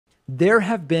There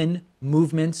have been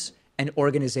movements and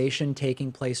organization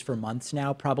taking place for months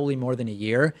now, probably more than a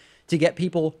year, to get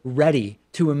people ready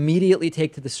to immediately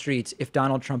take to the streets if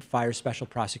Donald Trump fires Special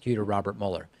Prosecutor Robert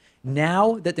Mueller.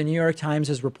 Now that the New York Times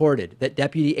has reported that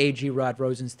Deputy AG Rod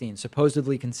Rosenstein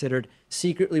supposedly considered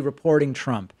secretly reporting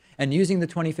Trump and using the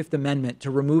 25th Amendment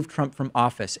to remove Trump from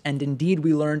office, and indeed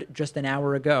we learned just an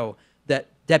hour ago that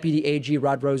Deputy AG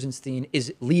Rod Rosenstein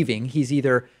is leaving. He's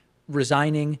either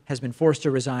resigning, has been forced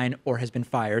to resign, or has been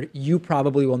fired. You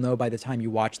probably will know by the time you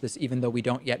watch this, even though we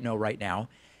don't yet know right now.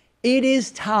 It is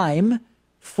time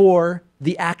for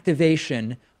the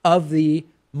activation of the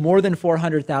more than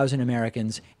 400,000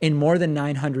 Americans in more than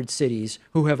 900 cities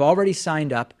who have already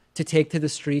signed up to take to the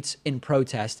streets in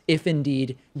protest if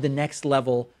indeed the next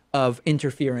level of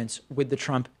interference with the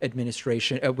Trump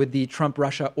administration, with the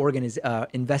Trump-Russia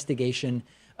investigation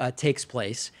takes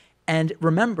place. And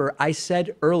remember, I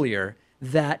said earlier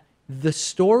that the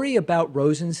story about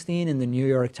Rosenstein in the New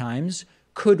York Times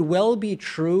could well be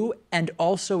true, and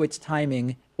also its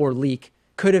timing or leak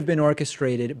could have been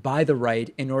orchestrated by the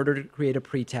right in order to create a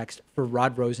pretext for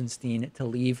Rod Rosenstein to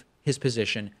leave his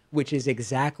position, which is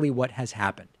exactly what has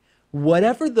happened.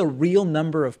 Whatever the real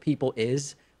number of people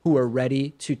is who are ready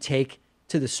to take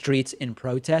to the streets in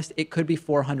protest, it could be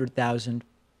 400,000.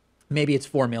 Maybe it's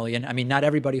 4 million. I mean, not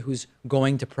everybody who's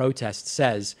going to protest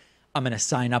says, I'm going to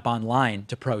sign up online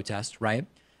to protest, right?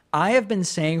 I have been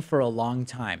saying for a long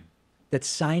time that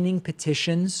signing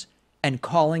petitions and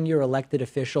calling your elected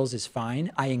officials is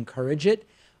fine. I encourage it.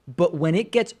 But when it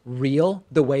gets real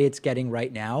the way it's getting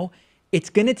right now, it's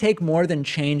going to take more than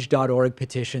change.org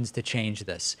petitions to change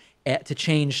this, to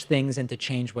change things and to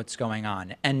change what's going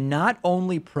on. And not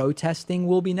only protesting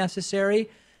will be necessary,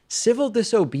 civil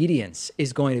disobedience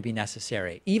is going to be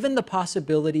necessary. Even the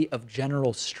possibility of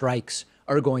general strikes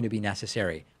are going to be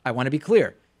necessary. I want to be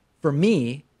clear. For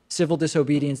me, civil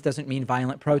disobedience doesn't mean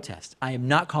violent protest. I am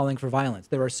not calling for violence.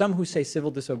 There are some who say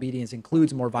civil disobedience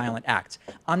includes more violent acts.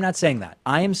 I'm not saying that.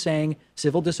 I am saying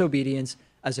civil disobedience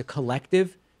as a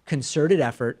collective, concerted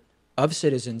effort of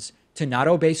citizens to not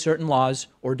obey certain laws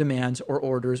or demands or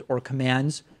orders or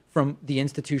commands from the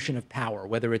institution of power,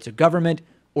 whether it's a government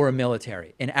or a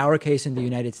military. In our case, in the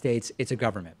United States, it's a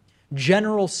government.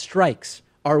 General strikes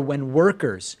are when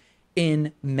workers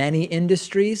in many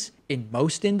industries, in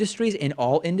most industries, in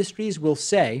all industries, will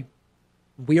say,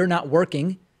 we are not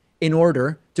working in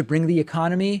order to bring the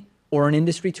economy or an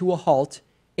industry to a halt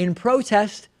in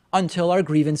protest until our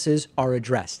grievances are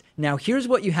addressed. Now, here's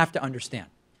what you have to understand.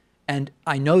 And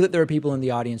I know that there are people in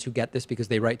the audience who get this because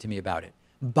they write to me about it.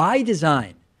 By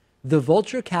design, the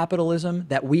vulture capitalism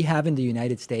that we have in the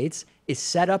United States is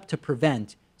set up to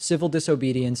prevent civil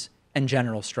disobedience and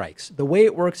general strikes. The way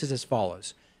it works is as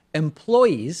follows.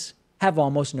 Employees have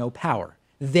almost no power.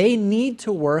 They need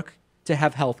to work to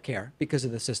have health care because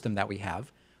of the system that we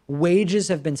have. Wages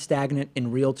have been stagnant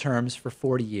in real terms for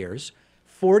 40 years.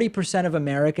 40% of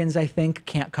Americans, I think,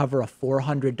 can't cover a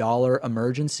 $400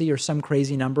 emergency or some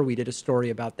crazy number. We did a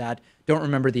story about that. Don't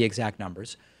remember the exact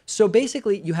numbers. So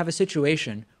basically, you have a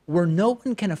situation where no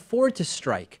one can afford to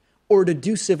strike or to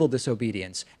do civil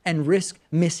disobedience and risk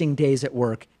missing days at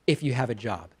work if you have a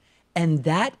job. And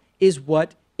that is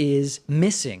what is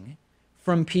missing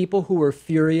from people who are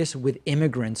furious with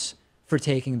immigrants for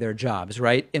taking their jobs,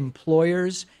 right?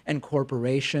 Employers and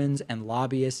corporations and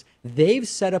lobbyists, they've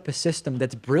set up a system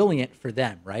that's brilliant for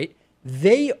them, right?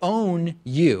 They own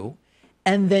you,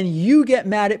 and then you get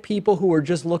mad at people who are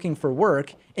just looking for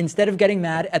work instead of getting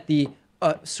mad at the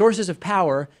sources of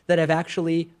power that have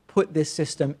actually put this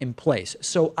system in place.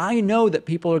 So I know that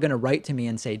people are going to write to me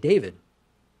and say, David,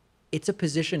 it's a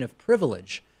position of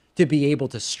privilege to be able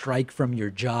to strike from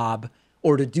your job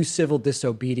or to do civil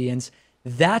disobedience.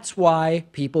 That's why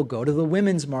people go to the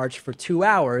Women's March for 2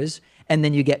 hours and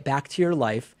then you get back to your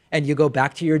life and you go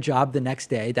back to your job the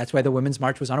next day. That's why the Women's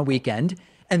March was on a weekend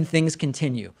and things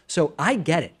continue. So I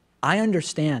get it. I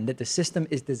understand that the system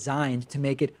is designed to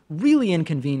make it really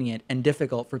inconvenient and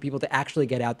difficult for people to actually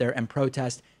get out there and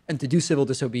protest and to do civil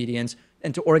disobedience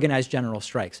and to organize general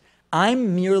strikes.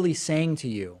 I'm merely saying to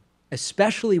you,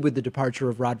 especially with the departure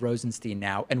of Rod Rosenstein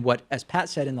now, and what, as Pat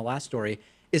said in the last story,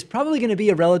 is probably going to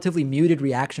be a relatively muted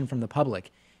reaction from the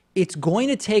public. It's going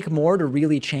to take more to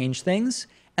really change things,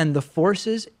 and the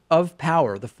forces of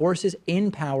power, the forces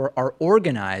in power are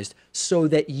organized so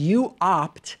that you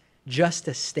opt just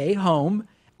to stay home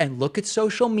and look at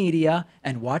social media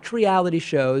and watch reality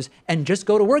shows and just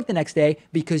go to work the next day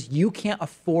because you can't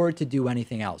afford to do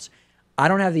anything else. I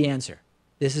don't have the answer.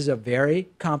 This is a very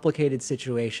complicated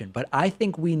situation, but I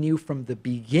think we knew from the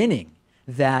beginning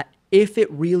that if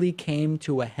it really came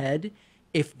to a head,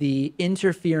 if the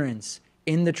interference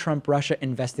in the Trump-Russia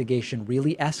investigation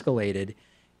really escalated,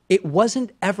 it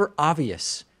wasn't ever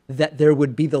obvious that there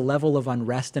would be the level of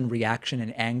unrest and reaction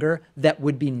and anger that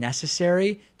would be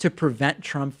necessary to prevent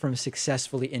Trump from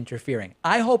successfully interfering.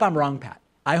 I hope I'm wrong, Pat.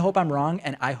 I hope I'm wrong,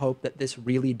 and I hope that this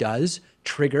really does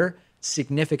trigger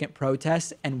significant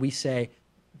protests, and we say,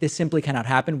 this simply cannot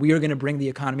happen. We are going to bring the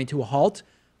economy to a halt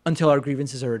until our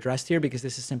grievances are addressed here, because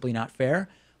this is simply not fair.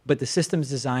 But the system's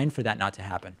designed for that not to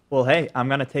happen. Well, hey, I'm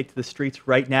going to take to the streets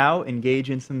right now,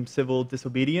 engage in some civil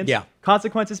disobedience. Yeah.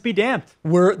 Consequences be damned.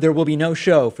 There will be no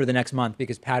show for the next month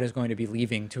because Pat is going to be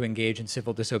leaving to engage in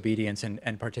civil disobedience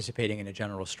and participating in a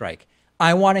general strike.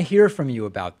 I want to hear from you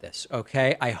about this,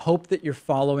 okay? I hope that you're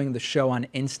following the show on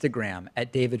Instagram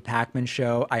at David Pakman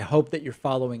Show. I hope that you're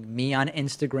following me on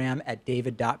Instagram at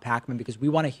david.pakman, because we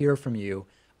want to hear from you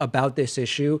about this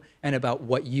issue and about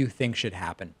what you think should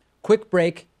happen. Quick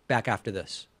break. Back after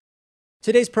this.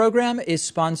 Today's program is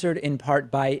sponsored in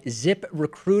part by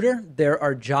ZipRecruiter. There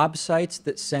are job sites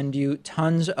that send you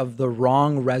tons of the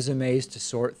wrong resumes to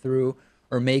sort through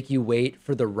or make you wait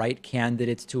for the right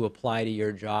candidates to apply to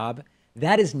your job.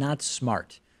 That is not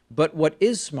smart. But what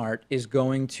is smart is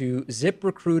going to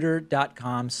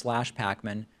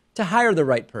ziprecruiter.com/Pakman to hire the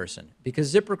right person,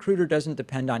 because ZipRecruiter doesn't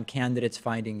depend on candidates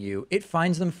finding you. It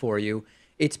finds them for you.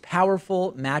 Its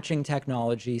powerful matching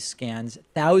technology scans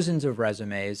thousands of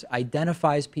resumes,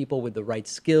 identifies people with the right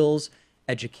skills,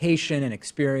 education, and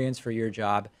experience for your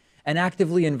job, and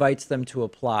actively invites them to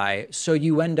apply, so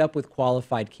you end up with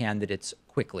qualified candidates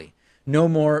quickly. No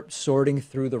more sorting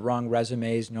through the wrong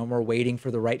resumes, no more waiting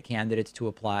for the right candidates to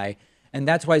apply. And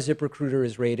that's why ZipRecruiter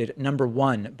is rated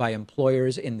 #1 by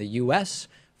employers in the US,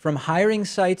 from hiring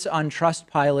sites on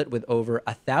Trustpilot with over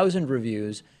 1,000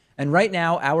 reviews. And right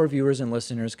now, our viewers and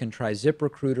listeners can try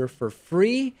ZipRecruiter for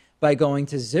free by going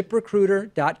to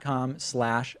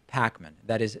ziprecruiter.com/Pakman.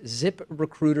 That is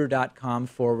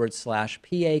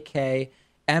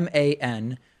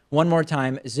ziprecruiter.com/PAKMAN. One more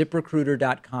time,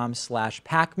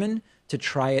 ziprecruiter.com/Pakman to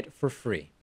try it for free.